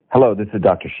Hello, this is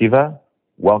Dr. Shiva.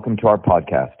 Welcome to our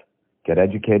podcast, Get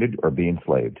Educated or Be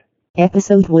Enslaved.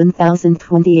 Episode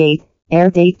 1028, air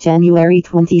date January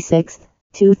 26th,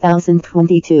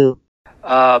 2022.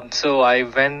 So I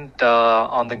went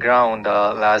on the ground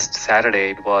last Saturday.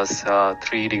 It was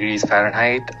 3 degrees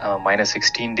Fahrenheit, minus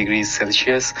 16 degrees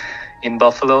Celsius in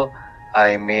Buffalo.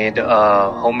 I made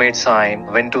a homemade sign,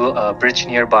 went to a bridge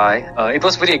nearby. It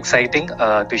was very exciting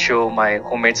to show my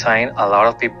homemade sign. A lot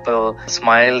of people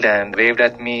smiled and waved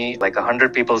at me. Like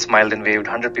 100 people smiled and waved,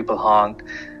 100 people honked.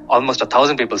 Almost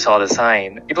 1,000 people saw the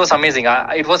sign. It was amazing.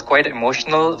 It was quite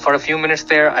emotional for a few minutes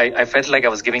there. I felt like I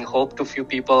was giving hope to a few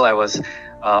people. I was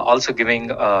also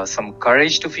giving some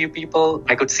courage to a few people.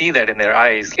 I could see that in their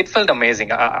eyes. It felt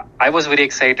amazing. I was very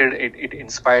excited. It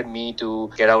inspired me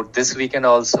to get out this weekend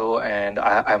also. And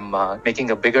I'm making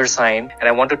a bigger sign. And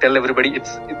I want to tell everybody,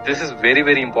 this is very,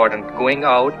 very important. Going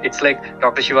out, it's like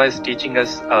Dr. Shiva is teaching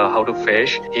us how to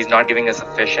fish. He's not giving us a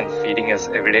fish and feeding us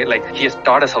every day. Like, he has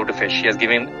taught us how to fish. He has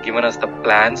given us the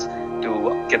plans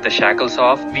to get the shackles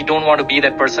off. We don't want to be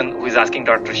that person who is asking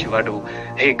Dr. Shiva to,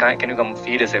 hey, can you come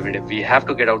feed us every day? We have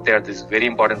to get out there. This is very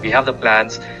important. We have the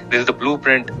plans. This is the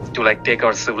blueprint to take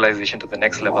our civilization to the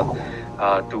next level,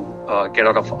 to get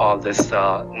out of all this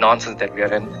nonsense that we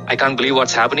are in. I can't believe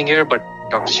what's happening here, but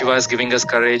Dr. Shiva is giving us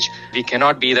courage. We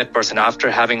cannot be that person after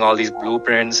having all these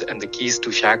blueprints and the keys to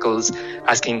shackles,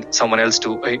 asking someone else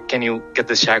to, hey, can you get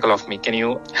this shackle off me? Can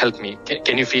you help me?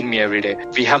 Can you feed me every day?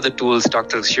 We have the tools.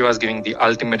 Dr. Shiva is giving the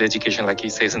ultimate education, like he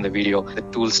says in the video, the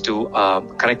tools to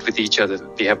connect with each other.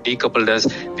 They have decoupled us.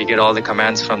 We get all the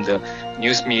commands from the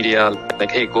news media,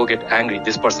 like, hey, go get angry.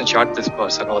 This person shot this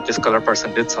person, or this color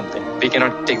person did something. We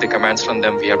cannot take the commands from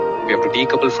them. We have to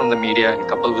decouple from the media and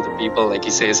couple with the people, like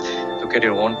he says, look at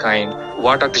your own kind.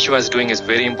 What Dr. Shiva is doing is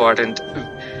very important.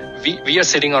 We are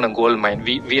sitting on a gold mine.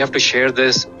 We have to share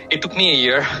this. It took me a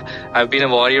year. I've been a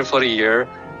warrior for a year.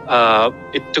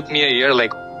 It took me a year,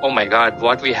 like, oh my God,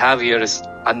 what we have here is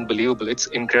unbelievable. It's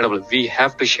incredible. We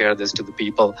have to share this to the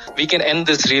people. We can end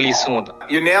this really soon.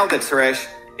 You nailed it, Suresh.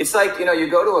 It's like, you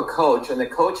go to a coach and the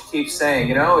coach keeps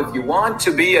saying, if you want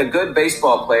to be a good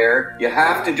baseball player, you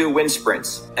have to do wind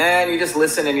sprints. And you just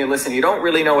listen and you listen. You don't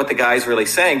really know what the guy's really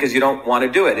saying because you don't want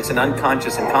to do it. It's an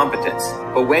unconscious incompetence.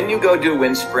 But when you go do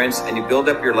wind sprints and you build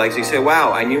up your legs, you say,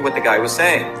 wow, I knew what the guy was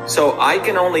saying. So I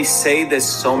can only say this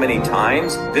so many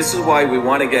times. This is why we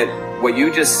want to get what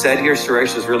you just said here,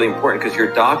 Suresh, is really important because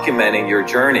you're documenting your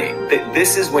journey.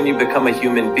 This is when you become a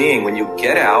human being, when you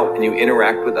get out and you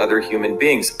interact with other human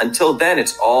beings. Until then,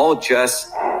 it's all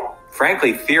just,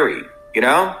 frankly, theory,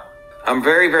 I'm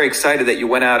very, very excited that you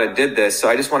went out and did this. So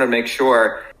I just want to make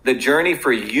sure the journey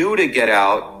for you to get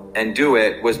out and do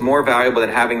it was more valuable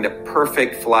than having the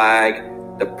perfect flag,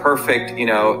 the perfect,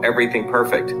 everything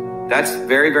perfect. That's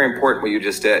very, very important what you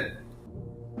just did.